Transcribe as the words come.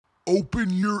open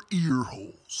your ear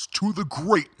holes to the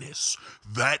greatness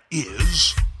that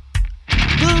is...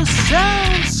 The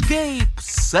Soundscape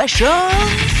Sessions!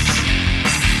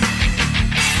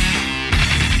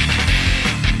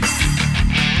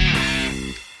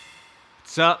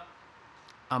 What's up?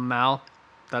 I'm Mal.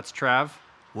 That's Trav.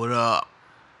 What up?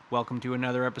 Welcome to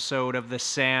another episode of the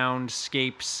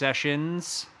Soundscape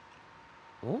Sessions.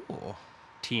 Ooh.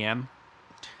 TM.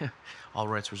 All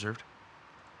rights reserved.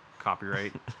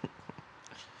 Copyright.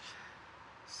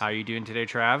 How are you doing today,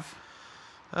 Trav?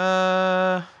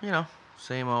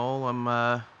 Same old. I'm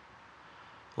a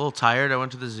little tired. I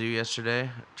went to the zoo yesterday,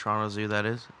 Toronto Zoo, that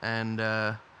is, and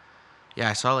I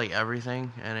saw like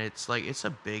everything, and it's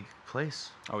a big place.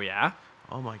 Oh, yeah?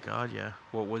 Oh my God, yeah.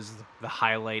 What was the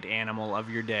highlight animal of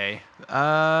your day?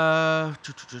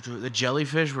 The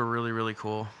jellyfish were really, really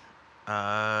cool.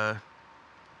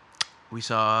 We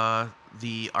saw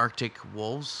the Arctic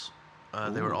wolves.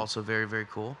 They were also very, very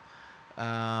cool.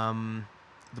 The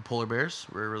polar bears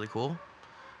were really cool.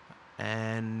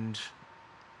 And,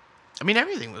 I mean,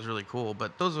 everything was really cool,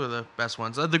 but those were the best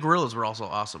ones. The gorillas were also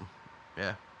awesome.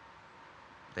 Yeah.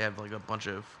 They have, like, a bunch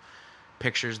of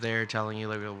pictures there telling you,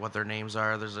 like, what their names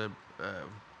are. There's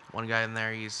one guy in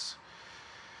there, he's...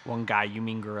 One guy, you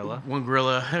mean gorilla? One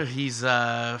gorilla, he's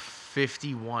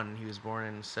 51. He was born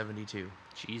in 72.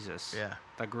 Jesus. Yeah.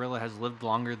 That gorilla has lived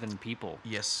longer than people.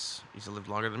 Yes, he's lived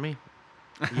longer than me.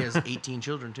 He has 18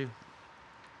 children, too.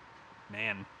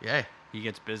 Man. Yeah. He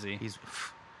gets busy. He's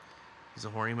a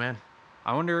horny man.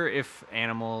 I wonder if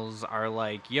animals are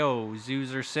like, yo,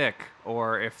 zoos are sick.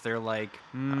 Or if they're like,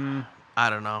 I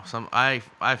don't know.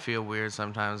 I feel weird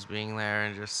sometimes being there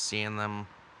and just seeing them,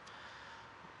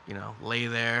 lay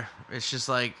there. It's just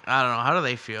like, I don't know. How do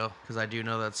they feel? Because I do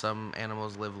know that some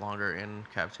animals live longer in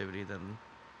captivity than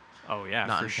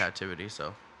not in captivity.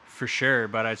 So for sure,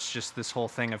 but it's just this whole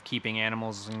thing of keeping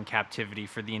animals in captivity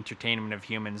for the entertainment of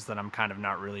humans that I'm kind of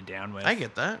not really down with. I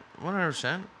get that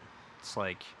 100%. It's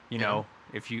like,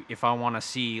 if I want to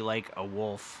see like a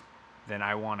wolf, then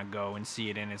I want to go and see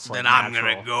it in its like then natural.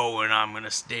 I'm gonna go and I'm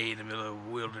gonna stay in the middle of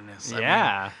the wilderness.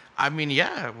 Yeah. I mean,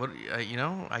 yeah. What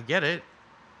I get it.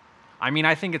 I mean,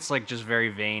 I think it's like just very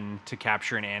vain to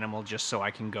capture an animal just so I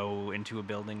can go into a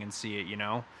building and see it,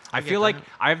 I feel like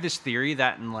I have this theory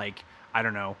that in like, I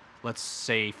don't know, let's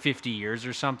say 50 years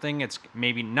or something, it's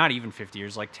maybe not even 50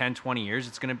 years, like 10, 20 years,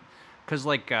 it's going to, because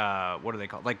like, what are they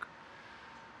called? Like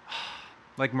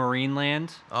marine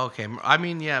land. Okay. I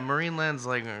mean, yeah, marine land's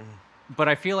like... But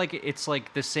I feel like it's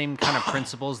like the same kind of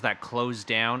principles that close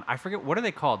down. I forget, what are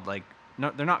they called? Like,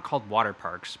 no, they're not called water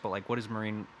parks, but like, what is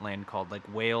marine land called? Like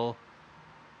whale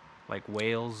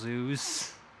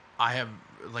zoos. I have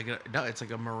it's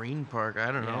like a marine park.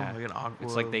 I don't know, like an aqua.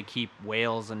 It's like they keep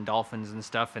whales and dolphins and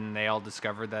stuff, and they all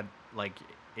discovered that like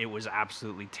it was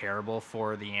absolutely terrible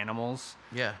for the animals.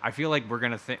 Yeah, I feel like we're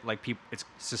gonna think like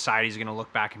society's gonna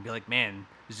look back and be like, man,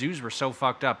 zoos were so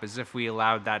fucked up, as if we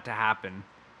allowed that to happen.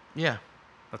 Yeah,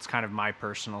 that's kind of my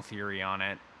personal theory on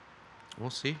it. We'll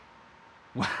see.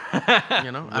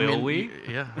 Will we?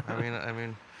 Yeah, I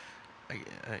mean.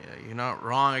 You're not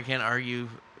wrong. I can't argue.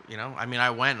 I mean, I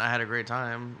went and I had a great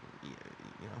time.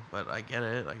 But I get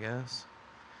it, I guess.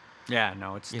 Yeah,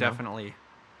 no, it's definitely.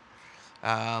 It's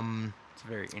a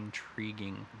very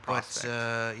intriguing prospect.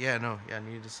 But I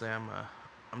need to say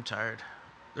I'm tired.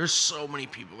 There's so many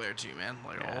people there too, man.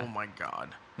 Like, oh my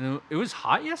God. It was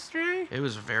hot yesterday. It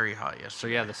was very hot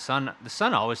yesterday. So yeah, the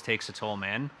sun always takes a toll,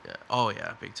 man. Yeah. Oh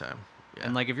yeah, big time. Yeah.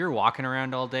 And like if you're walking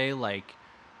around all day, like.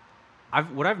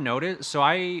 What I've noticed, so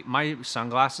my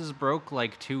sunglasses broke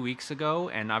like 2 weeks ago,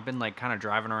 and I've been like kind of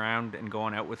driving around and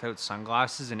going out without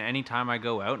sunglasses, and anytime I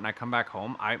go out and I come back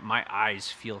home, my eyes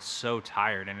feel so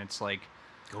tired, and it's like...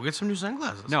 Go get some new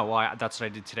sunglasses. No, well, that's what I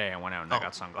did today. I went out and I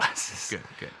got sunglasses.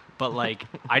 Good. But like,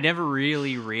 I never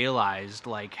really realized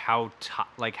like how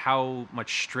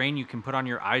much strain you can put on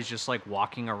your eyes just like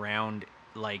walking around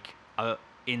like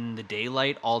in the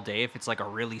daylight all day if it's like a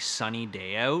really sunny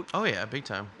day out. Oh yeah, big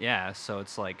time. Yeah, so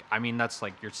it's like, I mean, that's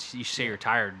like you say you're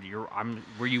tired.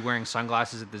 Were you wearing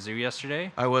sunglasses at the zoo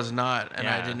yesterday? I was not, and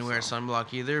I didn't wear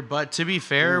sunblock either. But to be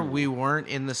fair, we weren't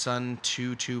in the sun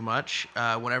too much.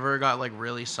 Whenever it got like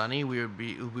really sunny, we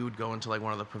would go into like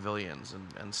one of the pavilions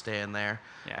and stay in there.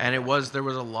 Yeah, and there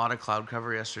was a lot of cloud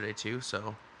cover yesterday too,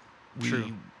 so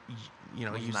we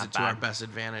used it to our best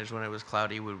advantage. When it was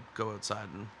cloudy, we'd go outside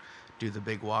and do the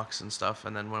big walks and stuff,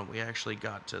 and then when we actually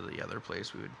got to the other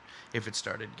place, if it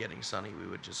started getting sunny, we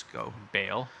would just go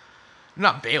bail.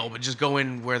 Not bail, but just go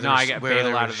in where there's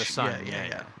bail out of the sun.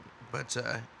 Yeah. But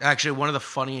actually, one of the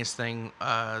funniest thing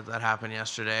that happened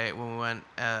yesterday when we went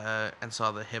and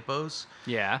saw the hippos.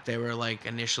 Yeah. They were like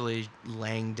initially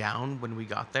laying down when we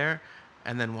got there,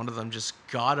 and then one of them just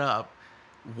got up,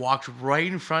 walked right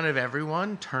in front of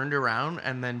everyone, turned around,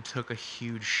 and then took a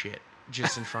huge shit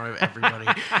just in front of everybody.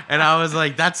 And I was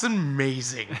like, that's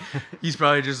amazing. He's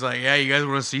probably just like, yeah, you guys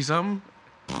want to see something?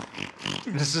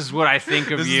 This is what I think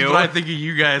of This you. is what I think of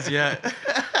you guys, yeah.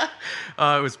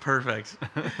 It was perfect.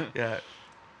 Yeah.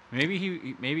 Maybe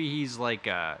he's like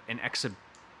an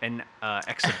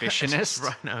exhibitionist.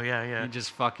 Right now, yeah. He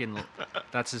just fucking,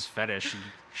 that's his fetish. He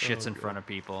shits in front of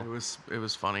people. It was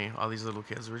funny. All these little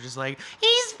kids were just like,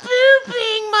 he's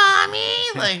pooping, mommy.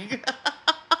 Like,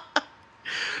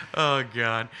 oh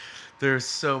god, there's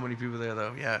so many people there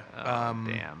though. Yeah.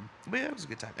 Damn. But yeah, it was a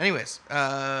good time. Anyways,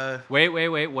 Wait.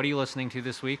 What are you listening to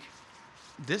this week?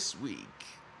 this week,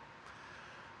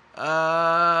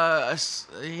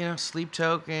 Sleep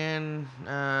Token.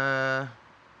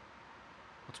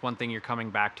 What's one thing you're coming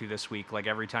back to this week? Like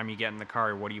every time you get in the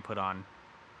car, what do you put on?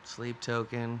 Sleep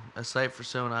Token. A Sight for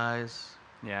Sewn Eyes.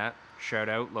 Yeah. Shout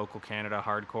out local Canada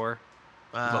hardcore.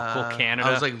 Local Canada.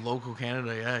 I was like local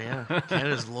Canada. Yeah.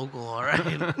 Canada's local, all right.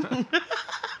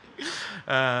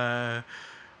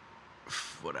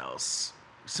 What else?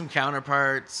 Some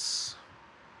Counterparts.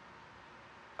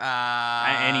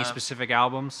 Any specific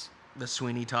albums? The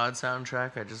Sweeney Todd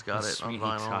soundtrack. I just got it on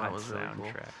vinyl. That was really cool.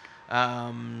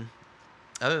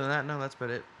 Other than that, no, that's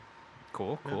about it.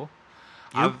 Cool.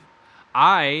 You?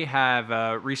 I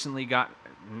have recently got.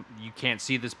 You can't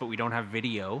see this, but we don't have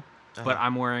video. But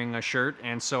I'm wearing a shirt,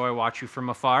 and So I Watch You From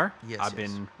Afar. I've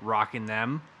been rocking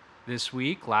them this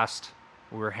week.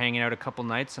 We were hanging out a couple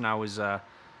nights, and I was, and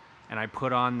I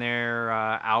put on their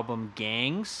album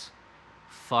Gangs.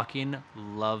 Fucking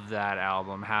love that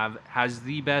album. Has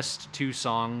the best 2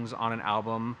 songs on an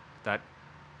album that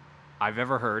I've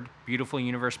ever heard. Beautiful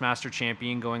Universe Master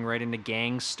Champion going right into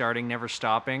Gangs, Starting Never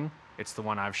Stopping. It's the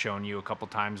one I've shown you a couple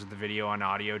times with the video on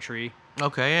Audio Tree.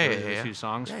 Okay, yeah. 2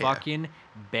 songs. Yeah, Fucking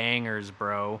bangers,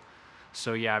 bro.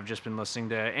 So yeah, I've just been listening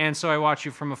to And So I Watch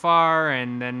You From Afar,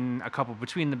 and then a couple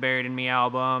Between the Buried and Me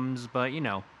albums, but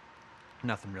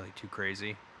nothing really too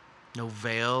crazy. No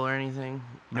Veil or anything?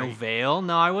 No Veil?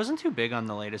 No, I wasn't too big on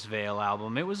the latest Veil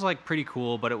album. It was like pretty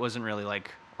cool, but it wasn't really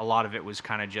like, a lot of it was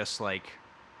kind of just like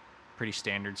pretty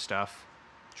standard stuff.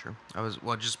 Sure.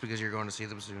 Just because you're going to see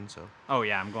them soon, so. Oh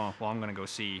yeah, I'm going to go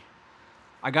see.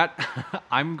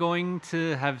 I'm going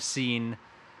to have seen,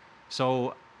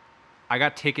 so I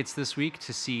got tickets this week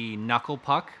to see Knuckle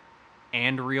Puck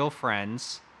and Real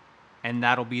Friends, and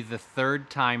that'll be the 3rd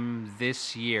time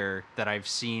this year that I've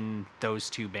seen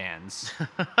those 2 bands.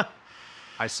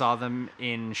 I saw them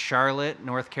in Charlotte,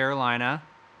 North Carolina.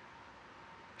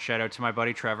 Shout out to my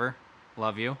buddy Trevor.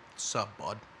 Love you. Sup,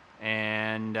 bud?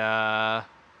 And I'm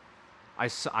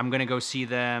going to go see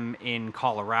them in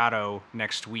Colorado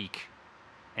next week.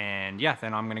 And yeah,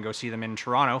 then I'm going to go see them in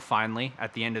Toronto finally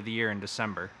at the end of the year in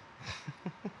December.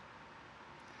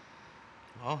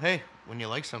 Well, hey, when you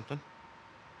like something,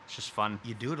 It's just fun.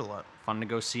 you do it a lot. Fun to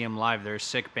go see them live. They're a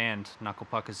sick band. Knuckle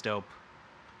Puck is dope.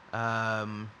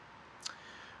 Yeah,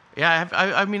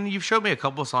 I mean, you've showed me a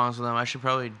couple songs with them. I should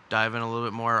probably dive in a little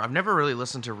bit more. I've never really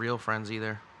listened to Real Friends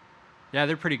either. Yeah,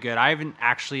 they're pretty good. I haven't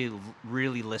actually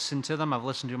really listened to them. I've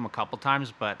listened to them a couple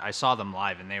times, but I saw them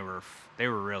live, and they were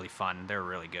really fun. They were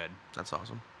really good. That's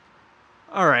awesome.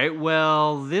 All right,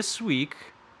 well, this week,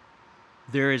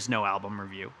 there is no album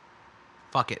review.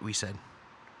 Fuck it, we said.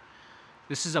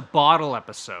 This is a bottle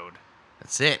episode.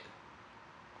 That's it.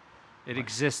 It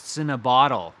exists in a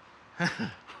bottle.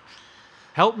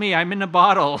 Help me, I'm in a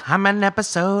bottle. I'm an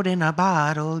episode in a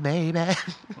bottle, baby.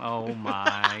 Oh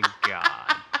my God.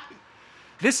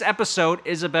 This episode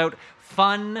is about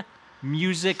fun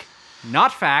music,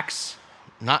 not facts.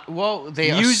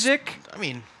 Music. I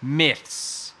mean,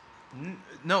 myths.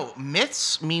 No,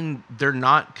 myths mean they're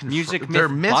not Music they're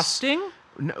myth-busting?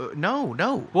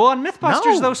 No. Well, on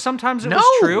Mythbusters, though, sometimes it was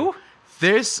true.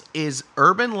 This is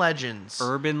urban legends.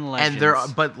 Urban legends.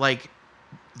 And but like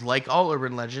all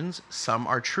urban legends, some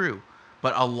are true,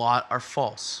 but a lot are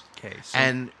false. Okay. So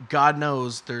And God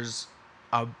knows there's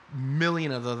a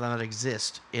million of them that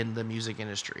exist in the music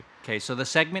industry. Okay, so the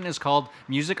segment is called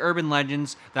Music Urban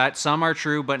Legends, that some are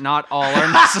true, but not all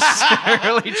are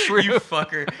necessarily true. You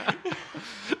fucker.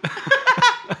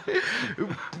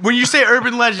 When you say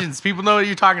urban legends, people know what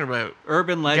you're talking about.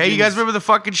 Urban legends. Okay, you guys remember the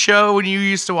fucking show when you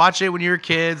used to watch it when you were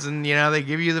kids, and they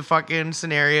give you the fucking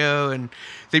scenario, and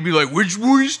they'd be like, "Which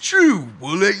one is true?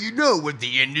 We'll let you know at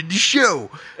the end of the show."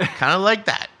 Kind of like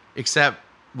that, except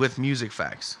with music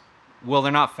facts. Well,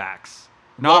 they're not facts.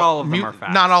 Not all of them are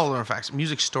facts. Not all of them are facts.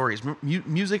 Music stories.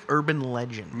 Music urban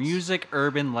legends. Music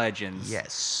urban legends.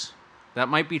 Yes. That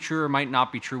might be true or might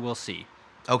not be true. We'll see.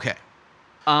 Okay.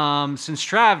 Since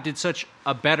Trav did such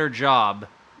a better job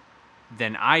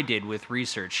than I did with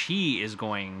research, he is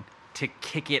going to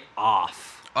kick it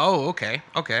off. Oh, okay.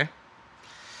 Okay.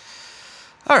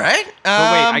 All right. So wait,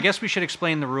 I guess we should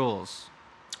explain the rules.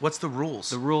 What's the rules?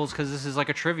 The rules, because this is like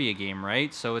a trivia game,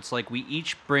 right? So it's like we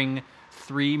each bring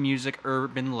 3 music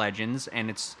urban legends, and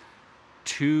it's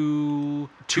two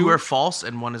are false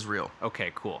and 1 is real.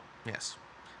 Okay, cool. Yes.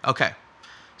 Okay.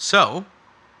 So,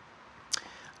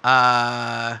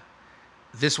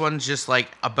 this one's just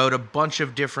like about a bunch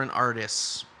of different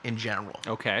artists in general.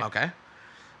 Okay.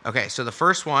 Okay. So the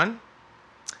first one,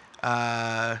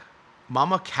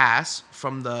 Mama Cass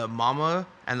from the Mama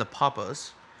and the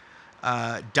Papas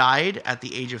died at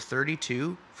the age of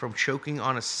 32 from choking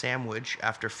on a sandwich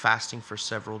after fasting for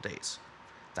several days.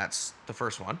 That's the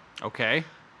first one. Okay.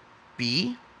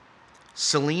 B,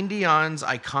 Celine Dion's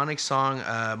iconic song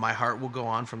My Heart Will Go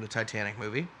On from the Titanic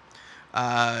movie.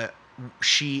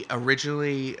 She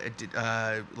originally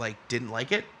didn't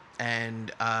like it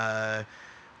and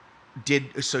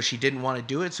she didn't want to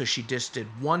do it, so she just did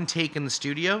 1 take in the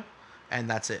studio and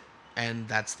that's it. And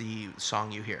that's the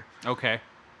song you hear. Okay.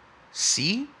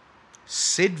 C,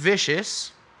 Sid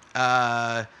Vicious,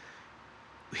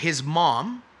 his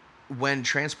mom, when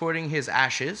transporting his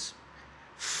ashes,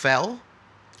 fell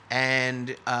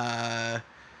and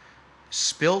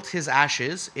spilt his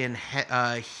ashes in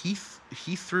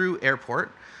Heathrow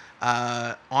Airport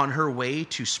on her way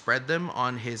to spread them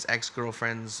on his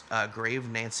ex-girlfriend's grave,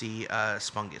 Nancy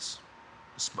Spungen's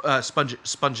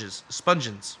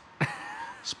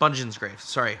grave.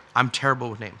 Sorry, I'm terrible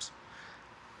with names.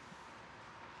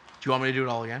 Do you want me to do it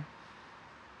all again?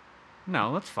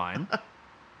 No, that's fine.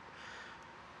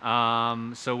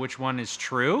 So which one is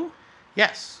true?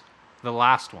 Yes. The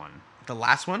last one. The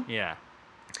last one? Yeah.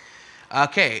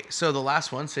 Okay, so the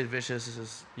last one, Sid Vicious is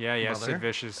his mother. Sid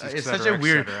Vicious, it's such a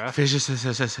weird... Vicious.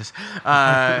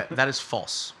 That is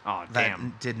false. Oh,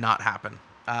 damn. That did not happen.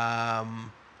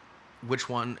 Which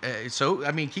one? So,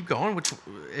 I mean, keep going.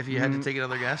 If you had to take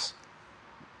another guess?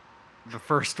 The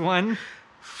first one?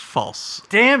 False.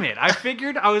 Damn it. I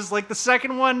figured, I was like, the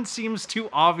second one seems too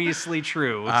obviously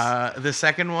true. The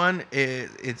second one,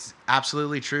 it's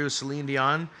absolutely true. Celine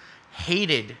Dion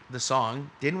hated the song,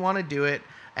 didn't want to do it,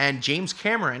 and James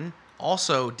Cameron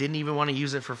also didn't even want to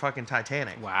use it for fucking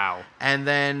Titanic. Wow. And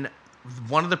then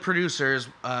one of the producers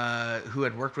who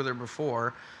had worked with her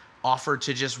before offered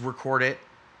to just record it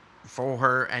for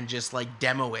her and just like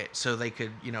demo it so they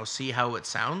could, see how it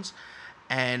sounds.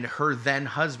 And her then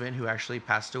husband, who actually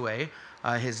passed away,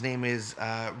 his name is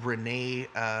Renee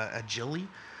Agili.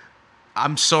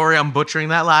 I'm sorry, I'm butchering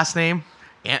that last name.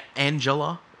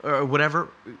 Angela or whatever.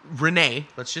 Renee,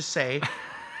 let's just say.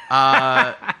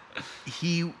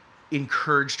 He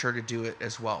encouraged her to do it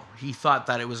as well. He thought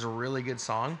that it was a really good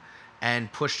song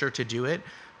and pushed her to do it.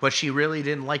 But she really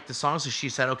didn't like the song, so she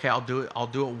said, okay, I'll do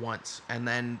it once. And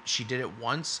then she did it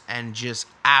once and just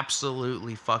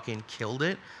absolutely fucking killed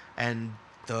it. And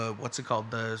the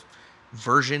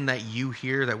version that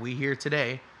we hear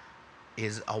today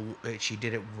is she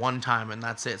did it one time and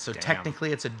that's it. So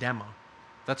technically it's a demo.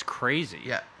 That's crazy.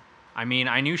 Yeah. I mean,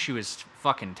 I knew she was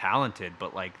fucking talented,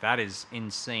 but like that is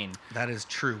insane. That is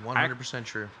true. 100%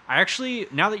 true. I actually,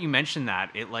 now that you mention that,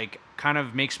 it like kind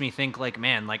of makes me think like,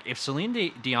 man, like if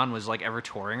Celine Dion was like ever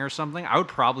touring or something, I would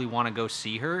probably want to go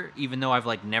see her, even though I've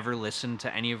like never listened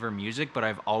to any of her music, but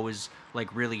I've always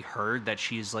like really heard that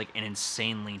she's like an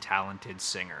insanely talented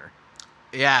singer.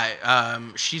 Yeah.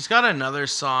 She's got another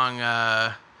song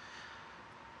that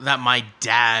my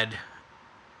dad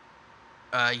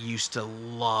used to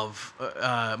love.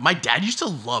 My dad used to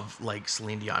love like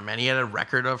Celine Dion, man. He had a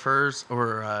record of hers,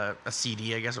 or a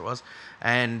CD, I guess it was,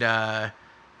 and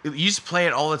he used to play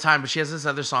it all the time. But she has this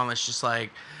other song that's just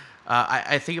like,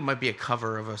 I think it might be a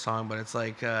cover of a song, but it's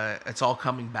like, It's All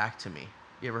Coming Back to Me.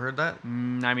 You ever heard that?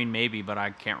 I mean, maybe, but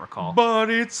I can't recall. But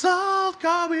it's all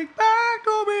coming back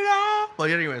to me now.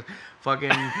 Well, anyways,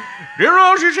 fucking, dear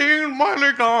old she seems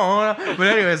mighty gone. But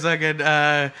anyways, fucking,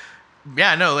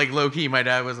 yeah, no, like low key, my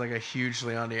dad was like a huge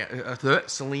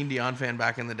Celine Dion fan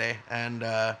back in the day, and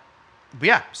but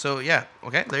yeah, so yeah,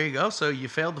 okay, there you go. So you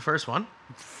failed the first one.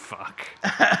 Fuck.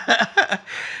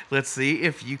 Let's see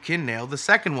if you can nail the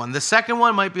second one. The second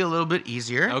one might be a little bit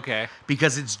easier. Okay.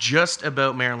 Because it's just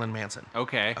about Marilyn Manson.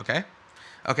 Okay.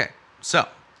 Okay. So,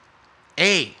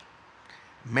 A,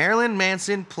 Marilyn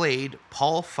Manson played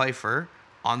Paul Pfeiffer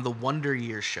on the Wonder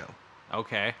Years show.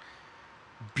 Okay.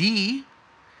 B,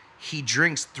 He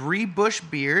drinks 3 Busch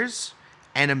beers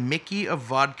and a Mickey of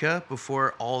vodka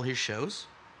before all his shows.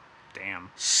 Damn.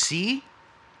 C,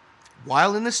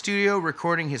 while in the studio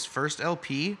recording his first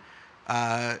LP,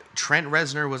 Trent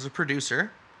Reznor was a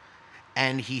producer,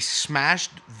 and he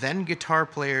smashed then guitar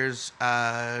players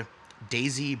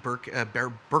Daisy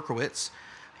Berkowitz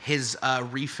his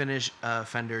refinished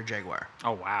Fender Jaguar.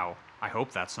 Oh, wow. I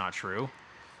hope that's not true.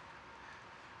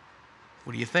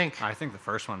 What do you think? I think the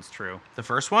first one's true. The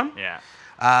first one? Yeah.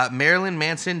 Marilyn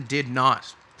Manson did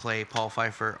not play Paul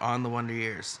Pfeiffer on The Wonder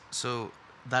Years, so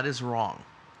that is wrong.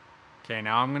 Okay,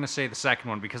 now I'm going to say the second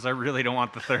one because I really don't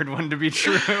want the third one to be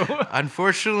true.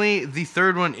 Unfortunately, the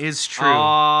third one is true.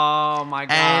 Oh my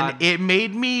god. And it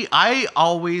made me I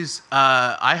always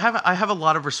I have a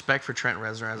lot of respect for Trent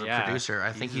Reznor as a producer.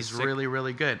 I think he's really,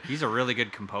 really good. He's a really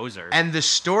good composer. And the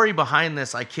story behind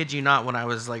this, I kid you not, when I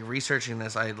was like researching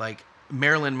this,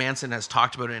 Marilyn Manson has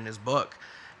talked about it in his book.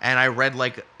 And I read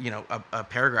a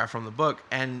paragraph from the book,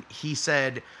 and he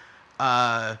said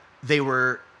they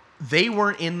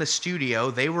weren't in the studio.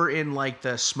 They were in like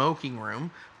the smoking room,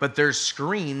 but there's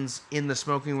screens in the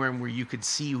smoking room where you could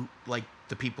see like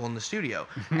the people in the studio.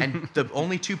 And the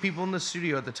only 2 people in the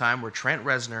studio at the time were Trent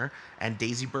Reznor and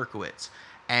Daisy Berkowitz.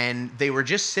 And they were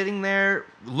just sitting there,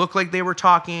 looked like they were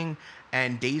talking,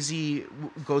 and Daisy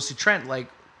goes to Trent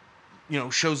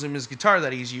shows him his guitar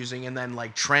that he's using, and then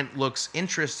like Trent looks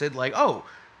interested, like, oh,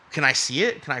 can I see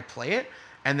it? Can I play it?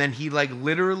 And then he like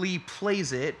literally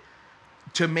plays it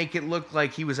to make it look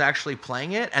like he was actually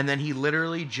playing it, and then he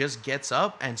literally just gets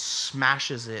up and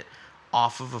smashes it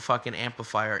off of a fucking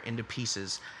amplifier into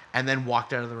pieces, and then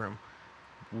walked out of the room.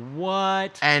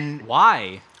 What? And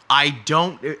why? I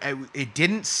don't. It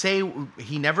didn't say.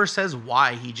 He never says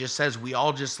why. He just says we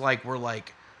all just like we're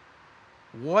like,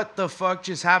 what the fuck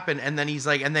just happened? And then he's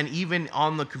like, and then even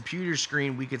on the computer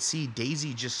screen, we could see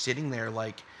Daisy just sitting there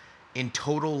like in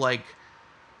total like,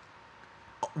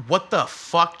 what the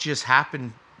fuck just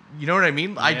happened? You know what I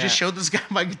mean? Yeah. I just showed this guy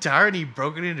my guitar and he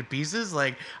broke it into pieces.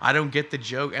 Like, I don't get the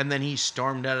joke. And then he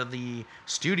stormed out of the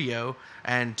studio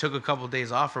and took a couple of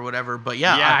days off or whatever. But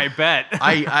yeah, I bet.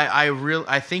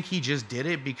 I think he just did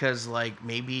it because like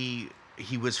maybe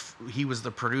he was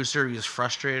the producer. He was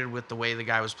frustrated with the way the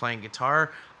guy was playing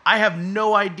guitar. I have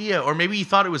no idea. Or maybe he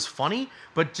thought it was funny,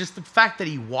 but just the fact that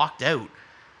he walked out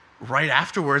right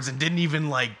afterwards and didn't even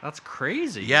like. That's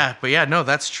crazy. Yeah, but yeah, no,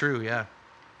 that's true. Yeah.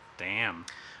 Damn.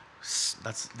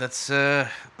 That's the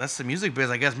music biz,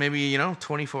 I guess. Maybe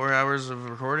 24 hours of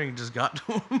recording just got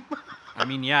to him. I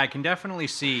mean, yeah, I can definitely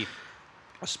see,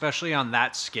 especially on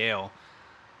that scale.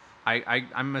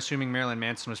 I'm assuming Marilyn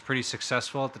Manson was pretty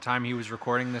successful at the time he was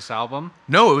recording this album.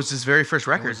 No, it was his very first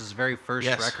record. It was his very first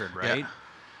record, right? Yeah.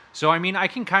 So I mean, I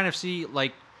can kind of see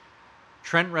like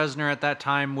Trent Reznor at that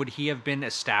time. Would he have been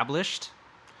established?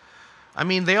 I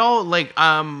mean, they all like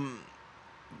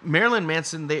Marilyn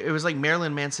Manson. It was like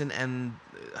Marilyn Manson and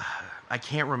I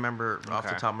can't remember off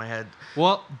the top of my head.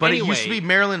 Well, but anyway, it used to be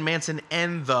Marilyn Manson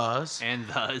and Thus,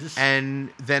 and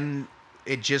then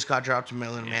it just got dropped to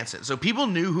Marilyn Manson. So people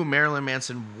knew who Marilyn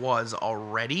Manson was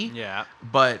already. Yeah.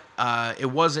 But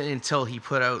it wasn't until he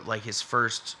put out like his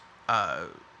first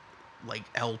like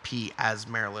LP as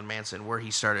Marilyn Manson where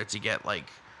he started to get like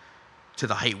to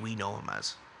the height we know him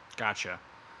as. Gotcha.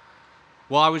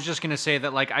 Well, I was just gonna say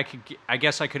that like I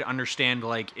guess I could understand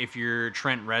like if you're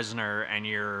Trent Reznor and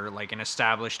you're like an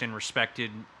established and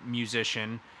respected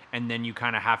musician, and then you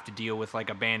kind of have to deal with like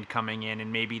a band coming in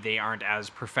and maybe they aren't as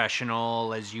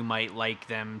professional as you might like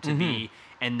them to be,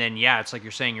 and then it's like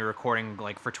you're saying you're recording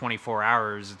like for 24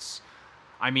 hours.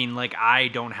 I mean, like I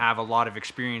don't have a lot of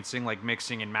experience in like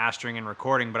mixing and mastering and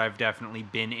recording, but I've definitely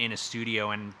been in a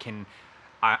studio and can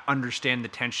understand the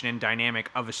tension and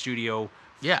dynamic of a studio.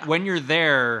 Yeah. When you're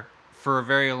there for a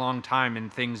very long time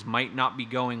and things might not be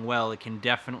going well, it can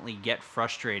definitely get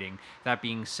frustrating. That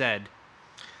being said,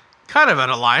 kind of out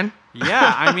of line.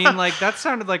 Yeah, I mean, like that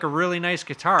sounded like a really nice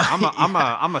guitar. I'm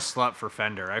a slut for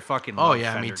Fender. I fucking love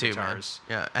Fender me too, guitars.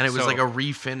 Man. Yeah, and it was like a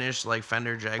refinished like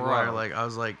Fender Jaguar. Bro. Like I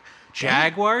was like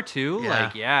Jaguar too. Yeah.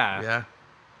 Like yeah.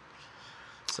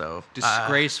 So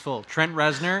disgraceful. Trent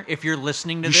Reznor, if you're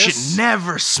listening to this, you should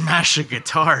never smash a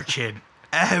guitar, kid.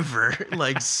 Ever.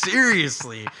 Like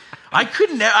seriously. I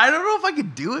couldn't. I don't know if I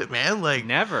could do it, man. Like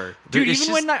never, dude.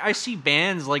 Even when I see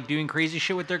bands like doing crazy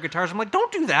shit with their guitars, I'm like, don't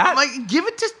do that. I'm like, give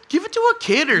it to a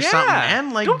kid or something,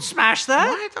 man. Like, don't smash that.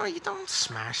 Why don't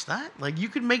smash that? Like, you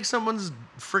could make someone's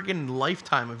freaking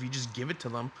lifetime if you just give it to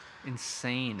them.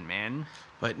 Insane, man.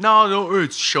 But no,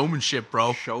 it's showmanship,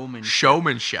 bro.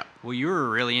 Showmanship. Well, you were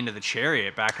really into the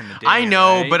Chariot back in the day. I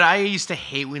know, right? but I used to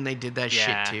hate when they did that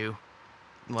shit too.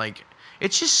 Like.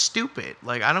 It's just stupid.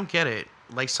 Like, I don't get it.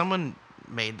 Like, someone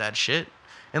made that shit.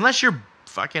 Unless you're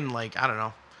fucking, like, I don't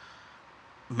know,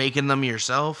 making them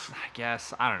yourself. I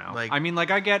guess. I don't know. Like, I mean,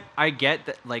 like, I get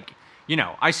that, like, you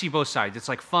know, I see both sides. It's,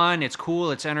 like, fun, it's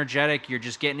cool, it's energetic, you're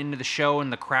just getting into the show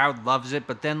and the crowd loves it,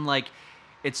 but then, like,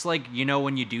 it's like, you know,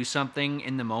 when you do something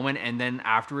in the moment and then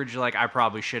afterwards you're like, I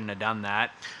probably shouldn't have done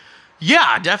that.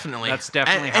 Yeah, definitely. That's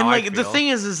definitely how like, I feel. the thing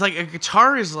is like, a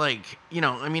guitar is like, you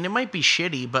know, I mean, it might be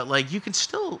shitty, but like, you can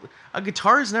still, a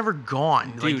guitar is never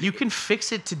gone. Dude, like, you can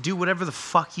fix it to do whatever the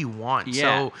fuck you want. Yeah.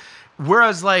 So,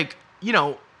 whereas like, you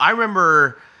know, I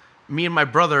remember me and my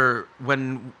brother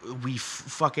when we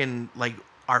fucking, like,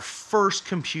 our first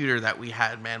computer that we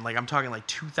had, man, like, I'm talking like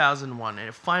 2001, and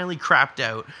it finally crapped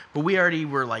out, but we already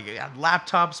were like, had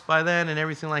laptops by then and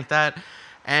everything like that.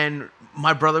 And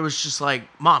my brother was just like,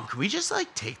 Mom, can we just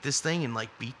like take this thing and like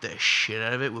beat the shit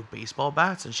out of it with baseball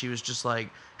bats? And she was just like,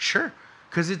 sure.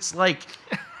 Because it's like,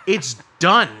 it's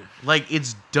done. Like,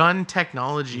 it's done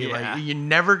technology. Yeah. Like, you're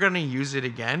never going to use it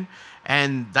again.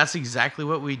 And that's exactly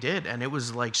what we did. And it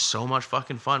was like so much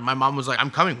fucking fun. My mom was like, I'm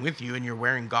coming with you and you're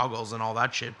wearing goggles and all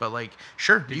that shit. But like,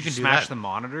 sure, Did you can do smash that. the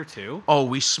monitor too? Oh,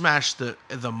 we smashed the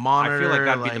monitor. I feel like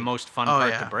that'd be the most fun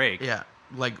part to break. Yeah.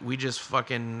 Like, we just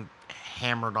fucking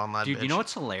hammered on that Dude, bitch. you know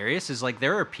what's hilarious is like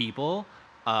there are people.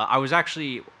 When I was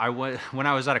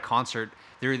at a concert,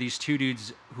 there were these two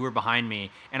dudes who were behind me,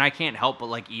 and I can't help but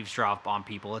like eavesdrop on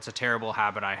people. It's a terrible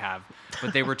habit I have.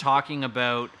 But they were talking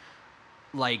about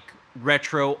like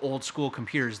retro old school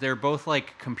computers. They're both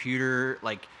like computer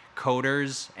like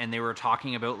coders, and they were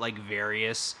talking about like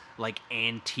various like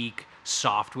antique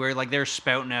software. Like they're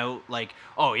spouting out like,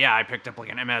 oh yeah, I picked up like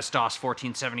an MS-DOS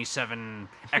 1477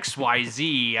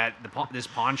 XYZ at this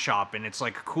pawn shop, and it's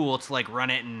like cool to like run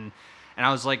it, and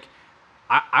I was like,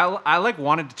 I like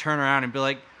wanted to turn around and be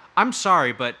like, I'm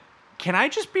sorry, but can I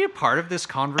just be a part of this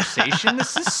conversation?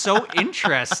 This is so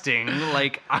interesting.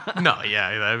 Like, no,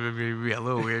 yeah, that would be a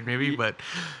little weird, maybe, but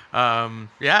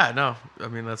yeah, no, I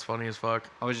mean, that's funny as fuck.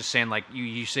 I was just saying, like,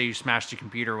 you say you smashed your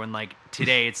computer when, like,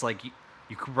 today it's like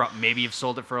you could maybe have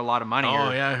sold it for a lot of money.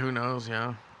 Oh, yeah, who knows?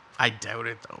 Yeah, I doubt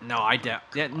it though. No, I doubt.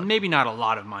 Yeah, maybe not a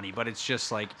lot of money, but it's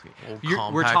just like we're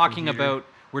compact talking computer.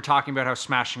 about how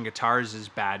smashing guitars is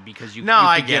bad because you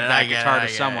I could get give it, that I get guitar it, to I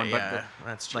get someone, it, but yeah,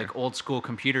 that's true. like old school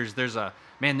computers, there's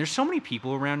so many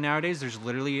people around nowadays. There's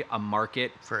literally a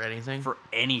market for anything.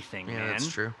 Yeah, man. That's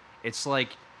true. It's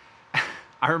like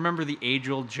I remember the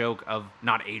age-old joke of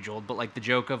not age-old, but like the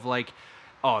joke of like,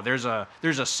 oh, there's a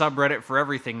subreddit for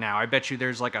everything now. I bet you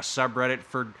there's like a subreddit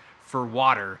for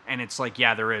water, and it's like,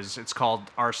 yeah, there is. It's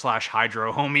called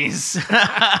r/hydro homies.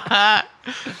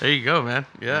 There you go, man.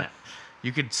 Yeah.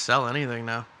 You could sell anything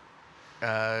now,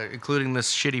 including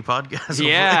this shitty podcast.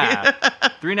 Yeah,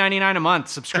 $3.99 a month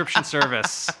subscription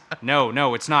service.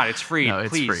 No, it's not. It's free. No,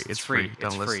 it's Please, free. It's free. Don't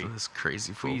it's listen free. to this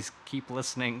crazy fool. Please keep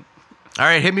listening. All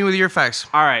right, hit me with your facts.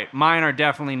 All right, mine are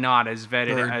definitely not as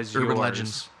vetted Or as urban yours.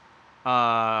 legends.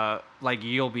 Like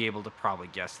you'll be able to probably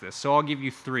guess this, so I'll give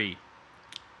you 3.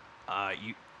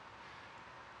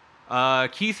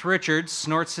 Keith Richards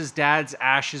snorts his dad's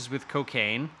ashes with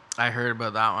cocaine. I heard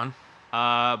about that one.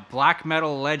 Black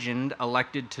metal legend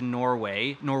elected to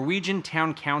Norwegian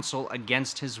town council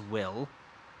against his will.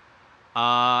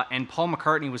 And Paul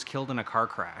McCartney was killed in a car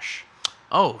crash.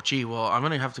 Oh, gee, well, I'm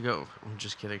gonna have to go. I'm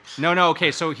just kidding. No,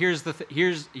 okay. So here's the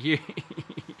here's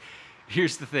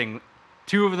the thing.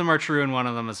 2 of them are true and 1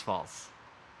 of them is false.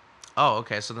 Oh,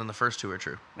 okay. So then the first 2 are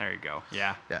true. There you go.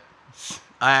 Yeah. Yeah.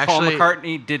 Paul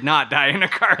McCartney did not die in a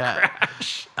car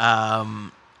crash.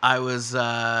 I was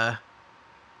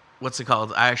what's it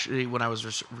called? I actually, when I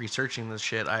was researching this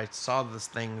shit, I saw this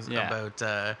thing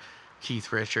about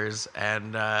Keith Richards,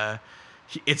 and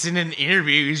it's in an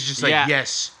interview. He's just like,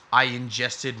 yes, I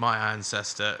ingested my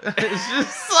ancestor. It's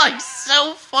just like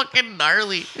so fucking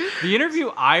gnarly. The interview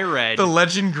I read, the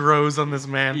legend grows on this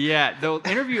man. Yeah, the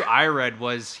interview I read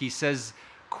was, he says,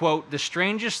 quote, "The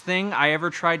strangest thing I ever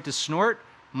tried to snort,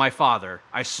 my father.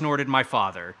 I snorted my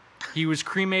father. He was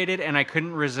cremated, and I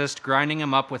couldn't resist grinding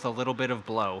him up with a little bit of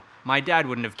blow. My dad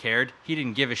wouldn't have cared. He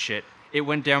didn't give a shit. It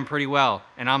went down pretty well,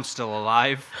 and I'm still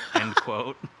alive." End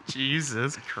quote.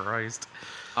 Jesus Christ.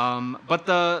 But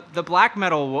the black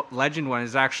metal legend one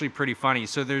is actually pretty funny.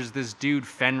 So there's this dude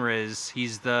Fenriz.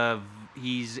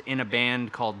 He's in a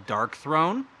band called Dark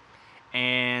Throne,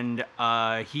 and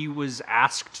he was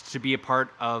asked to be a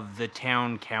part of the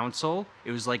town council.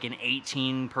 It was like an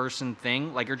 18-person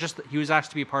thing, he was asked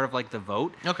to be a part of like the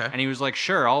vote. Okay. And he was like,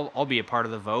 sure, I'll be a part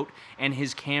of the vote. And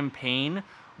his campaign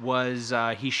was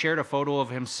he shared a photo of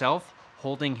himself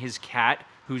holding his cat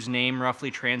whose name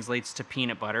roughly translates to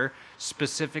peanut butter,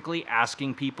 specifically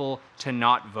asking people to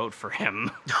not vote for him.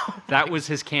 That was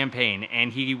his campaign,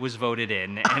 and he was voted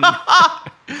in. And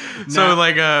so,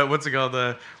 like, what's it called?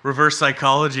 The reverse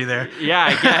psychology there. Yeah,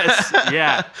 I guess.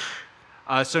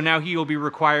 Yeah. So now he will be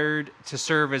required to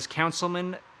serve as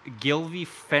Councilman Gilvy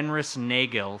Fenris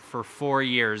Nagel for 4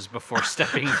 years before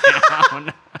stepping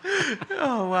down.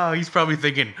 Oh, wow. He's probably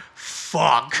thinking,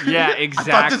 fuck. Yeah,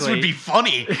 exactly. I thought this would be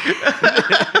funny.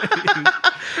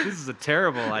 This is a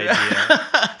terrible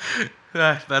idea.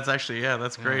 That's actually,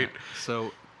 that's great.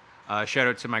 So, shout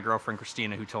out to my girlfriend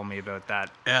Christina who told me about that.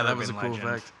 Yeah, that was a cool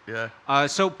fact. Yeah.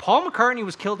 So Paul McCartney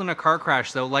was killed in a car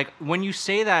crash, though. Like, when you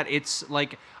say that, it's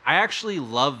like, I actually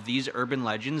love these urban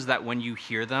legends that when you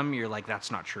hear them, you're like, that's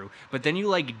not true. But then you,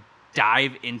 like,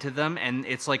 dive into them, and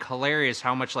it's, like, hilarious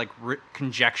how much, like,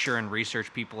 conjecture and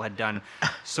research people had done.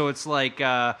 So it's like,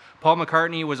 Paul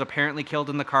McCartney was apparently killed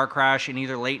in the car crash in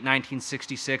either late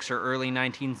 1966 or early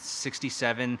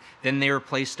 1967. Then they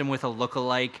replaced him with a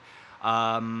lookalike.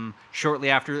 Shortly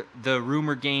after, the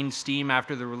rumor gained steam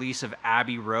after the release of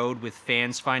Abbey Road, with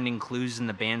fans finding clues in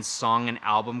the band's song and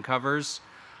album covers.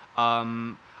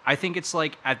 I think it's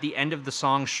like at the end of the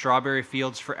song Strawberry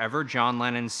Fields Forever, John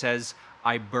Lennon says,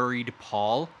 "I buried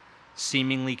Paul,"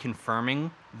 seemingly confirming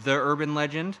the urban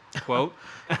legend. Quote.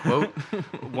 Quote.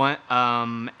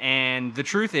 And the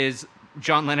truth is,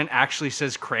 John Lennon actually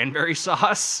says cranberry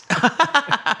sauce.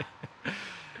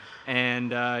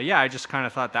 And I just kind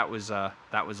of thought that was a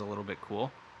little bit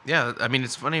cool. Yeah, I mean,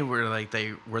 it's funny where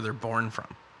they're born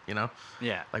from, you know?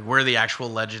 Yeah. Like where the actual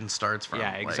legend starts from.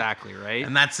 Yeah, exactly, right?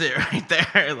 And that's it right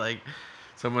there. Like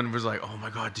someone was like, "Oh my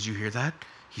God, did you hear that?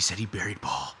 He said he buried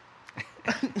Paul."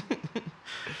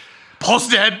 Paul's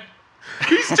dead.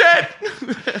 He's dead.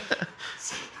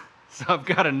 So I've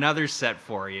got another set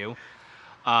for you.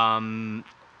 Only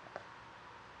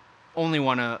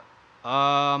want to...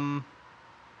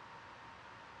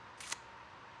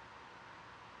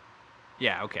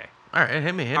 Yeah, okay. All right,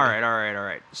 hit me. All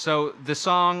right. So the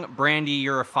song "Brandy,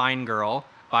 You're a Fine Girl"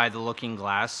 by The Looking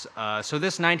Glass. So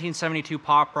this 1972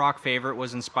 pop rock favorite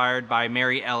was inspired by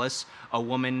Mary Ellis, a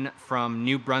woman from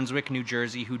New Brunswick, New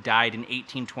Jersey, who died in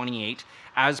 1828.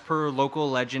 As per local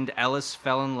legend, Ellis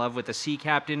fell in love with a sea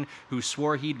captain who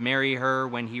swore he'd marry her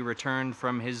when he returned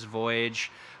from his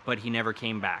voyage, but he never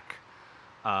came back.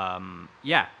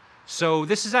 So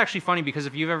this is actually funny because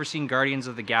if you've ever seen Guardians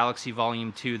of the Galaxy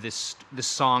Volume 2, this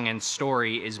song and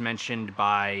story is mentioned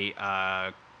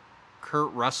by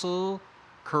Kurt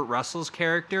Russell's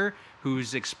character,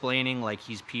 who's explaining, like,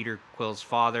 he's Peter Quill's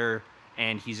father,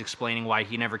 and he's explaining why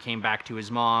he never came back to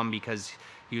his mom because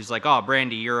he was like, "Oh,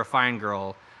 Brandy, you're a fine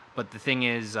girl." But the thing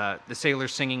is, the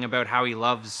sailor's singing about how he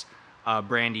loves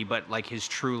Brandy, but, like, his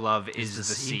true love is the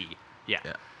sea. Yeah.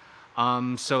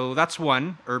 So that's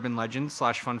one urban legend /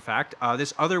 fun fact.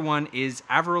 This other one is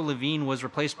Avril Lavigne was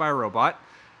replaced by a robot.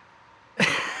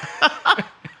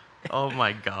 Oh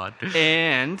my God.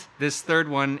 And this third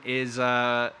one is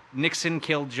Nixon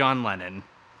killed John Lennon.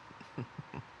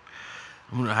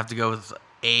 I'm going to have to go with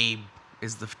Abe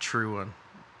is the true one.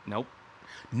 Nope.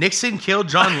 Nixon killed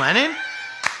John Lennon?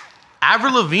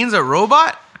 Avril Lavigne's a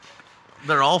robot?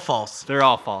 They're all false. They're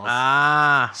all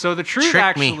false. So the truth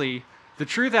The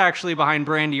truth actually behind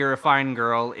Brandy, You're a Fine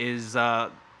Girl is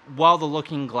while the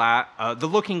Looking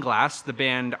Glass, the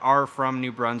band, are from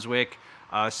New Brunswick,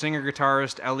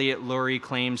 singer-guitarist Elliot Lurie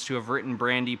claims to have written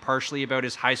Brandy partially about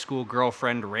his high school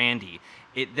girlfriend Randy.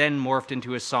 It then morphed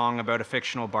into a song about a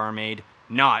fictional barmaid,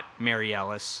 not Mary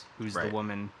Ellis, who's the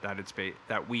woman that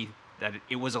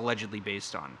it was allegedly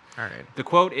based on. All right. The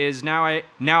quote is, now I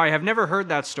have never heard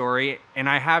that story, and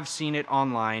I have seen it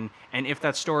online, and if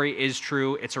that story is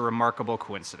true, it's a remarkable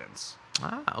coincidence.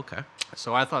 Okay.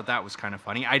 So I thought that was kind of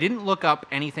funny. I didn't look up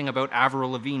anything about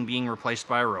Avril Lavigne being replaced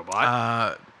by a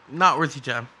robot. Not worth your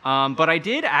time. But I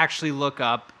did actually look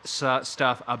up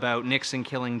stuff about Nixon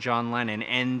killing John Lennon,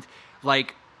 and,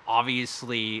 like,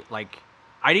 obviously, like,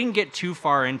 I didn't get too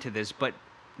far into this, but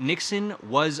Nixon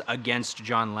was against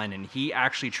John Lennon. He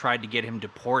actually tried to get him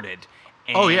deported.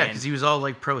 And because he was all,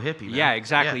 like, pro-hippie. Man. Yeah,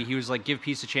 exactly. Yeah. He was like, give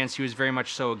peace a chance. He was very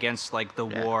much so against, like, the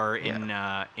war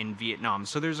in Vietnam.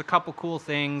 So there's a couple cool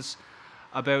things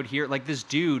about here. Like, this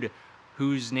dude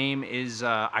whose name is,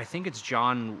 I think it's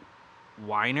John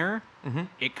Weiner. Mm-hmm.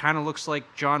 It kind of looks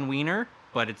like John Wiener,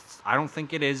 but I don't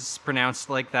think it is pronounced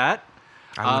like that.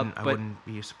 I wouldn't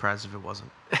be surprised if it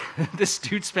wasn't. This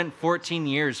dude spent 14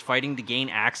 years fighting to gain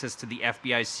access to the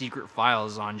FBI's secret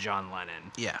files on John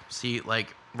Lennon. Yeah, see,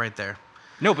 like, right there.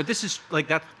 No, but this is, like,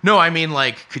 that... No, I mean,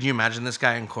 like, could you imagine this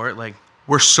guy in court? Like,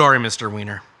 we're sorry, Mr.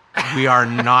 Wiener. We are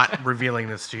not revealing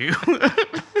this to you.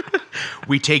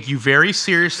 We take you very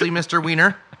seriously, Mr.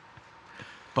 Wiener,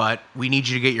 but we need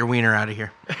you to get your wiener out of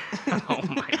here. Oh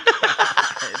my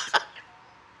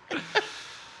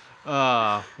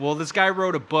god. Well, this guy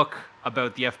wrote a book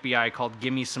about the FBI called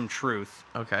 "Gimme Some Truth."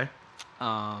 Okay.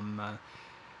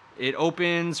 It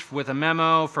opens with a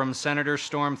memo from Senator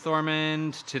Storm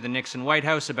Thurmond to the Nixon White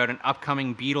House about an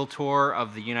upcoming Beatle tour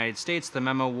of the United States. The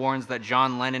memo warns that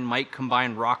John Lennon might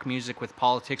combine rock music with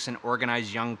politics and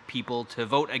organize young people to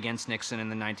vote against Nixon in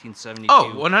the 1972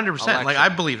 Oh, 100%. election. Like, I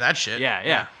believe that shit.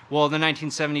 Yeah. Well, the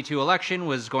 1972 election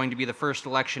was going to be the first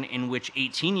election in which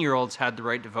 18-year-olds had the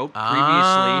right to vote.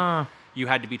 Previously, you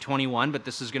had to be 21, but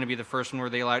this is going to be the first one where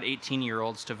they allowed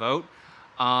 18-year-olds to vote.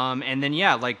 And then,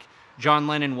 John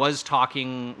Lennon was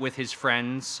talking with his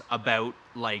friends about,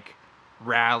 like,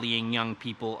 rallying young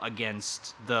people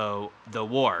against the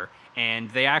war.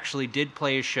 And they actually did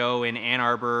play a show in Ann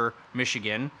Arbor,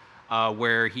 Michigan,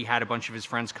 where he had a bunch of his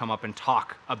friends come up and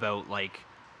talk about, like,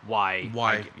 why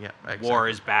exactly. war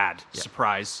is bad. Yeah.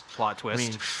 Surprise, plot twist. I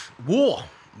mean, war.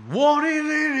 What is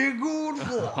it good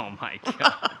for? Oh, my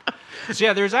God. So,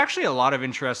 yeah, there's actually a lot of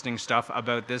interesting stuff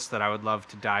about this that I would love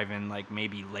to dive in, like,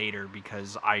 maybe later,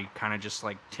 because I kind of just,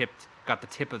 like, got the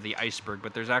tip of the iceberg.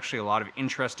 But there's actually a lot of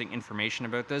interesting information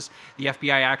about this. The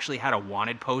FBI actually had a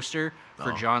wanted poster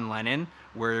for John Lennon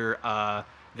where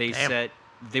they said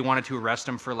they wanted to arrest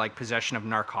him for, like, possession of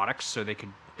narcotics so they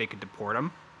could deport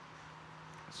him.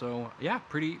 So, yeah,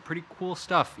 pretty cool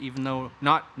stuff, even though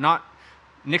not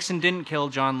Nixon didn't kill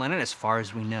John Lennon, as far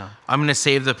as we know. I'm going to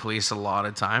save the police a lot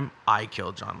of time. I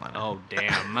killed John Lennon. Oh,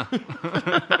 damn.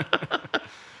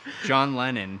 John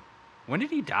Lennon. When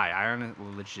did he die? I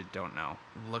legit don't know.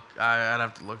 I'd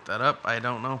have to look that up. I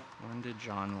don't know. When did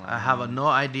John Lennon I have no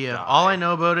idea. die? All I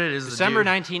know about it is December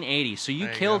 1980. So you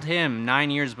killed him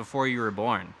 9 years before you were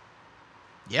born.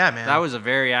 Yeah, man. That was a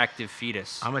very active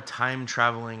fetus. I'm a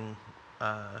time-traveling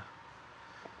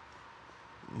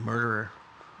murderer.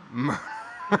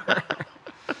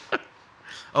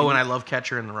 Oh, and I love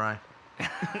Catcher in the Rye.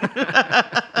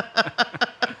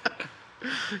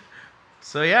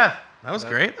 So yeah, that was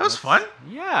great. That was fun.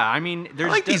 Yeah, I mean, I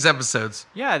like these episodes.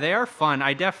 Yeah, they are fun.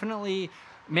 I definitely,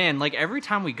 man, like every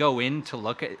time we go in to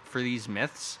look for these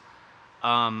myths,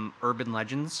 urban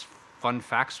legends, fun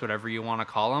facts, whatever you want to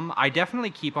call them, I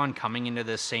definitely keep on coming into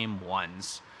the same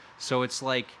ones. So it's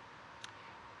like,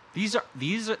 these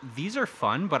are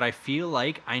fun, but I feel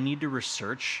like I need to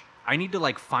research. I need to,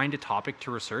 like, find a topic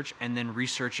to research and then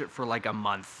research it for like a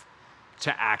month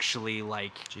to actually,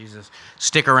 like, Jesus,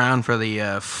 stick around for the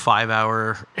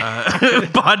 5-hour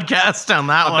podcast on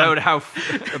that one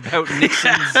about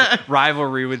Nixon's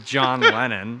rivalry with John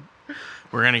Lennon.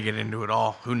 We're gonna get into it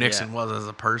all. Who Nixon was as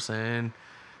a person.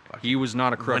 He was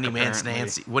not a crook.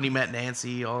 When he met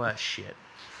Nancy, all that shit.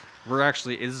 This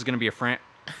is gonna be a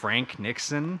Frank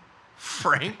Nixon.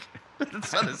 Frank?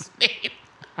 That's not his name.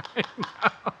 I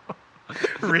know.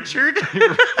 Richard?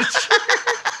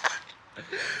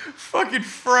 Fucking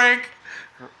Frank.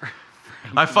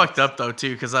 I fucked up though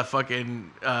too, because I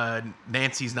fucking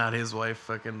Nancy's not his wife.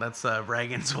 Fucking that's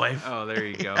Reagan's wife. Oh, there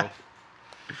you go.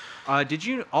 Did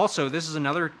you also? This is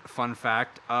another fun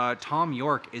fact. Tom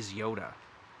York is Yoda.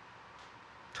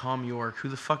 Tom York. Who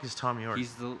the fuck is Tom York?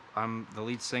 He's the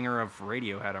lead singer of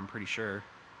Radiohead. I'm pretty sure.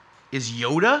 Is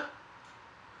Yoda?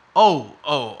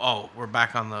 Oh, we're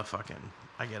back on the fucking...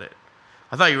 I get it.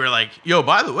 I thought you were like, yo,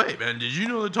 by the way, man, did you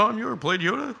know that Tom York played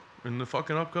Yoda in the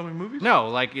fucking upcoming movies? No,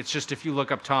 like, it's just if you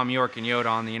look up Tom York and Yoda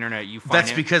on the internet, you find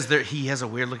That's because he has a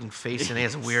weird-looking face and he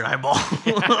has a weird eyeball.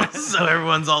 So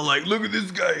everyone's all like, look at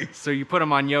this guy. So you put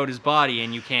him on Yoda's body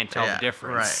and you can't tell the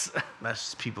difference. Right. That's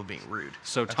just people being rude.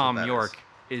 So Tom York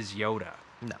is Yoda.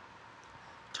 No.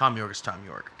 Tom York is Tom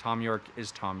York. Tom York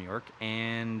is Tom York.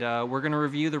 And we're going to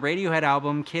review the Radiohead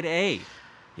album, Kid A.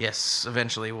 Yes,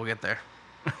 eventually we'll get there.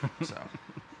 So,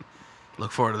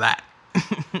 look forward to that.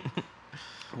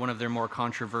 One of their more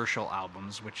controversial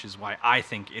albums, which is why I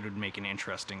think it would make an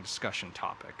interesting discussion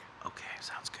topic. Okay,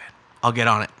 sounds good. I'll get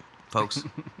on it, folks.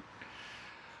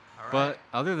 But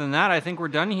other than that, I think we're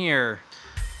done here.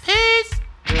 Peace.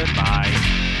 Goodbye.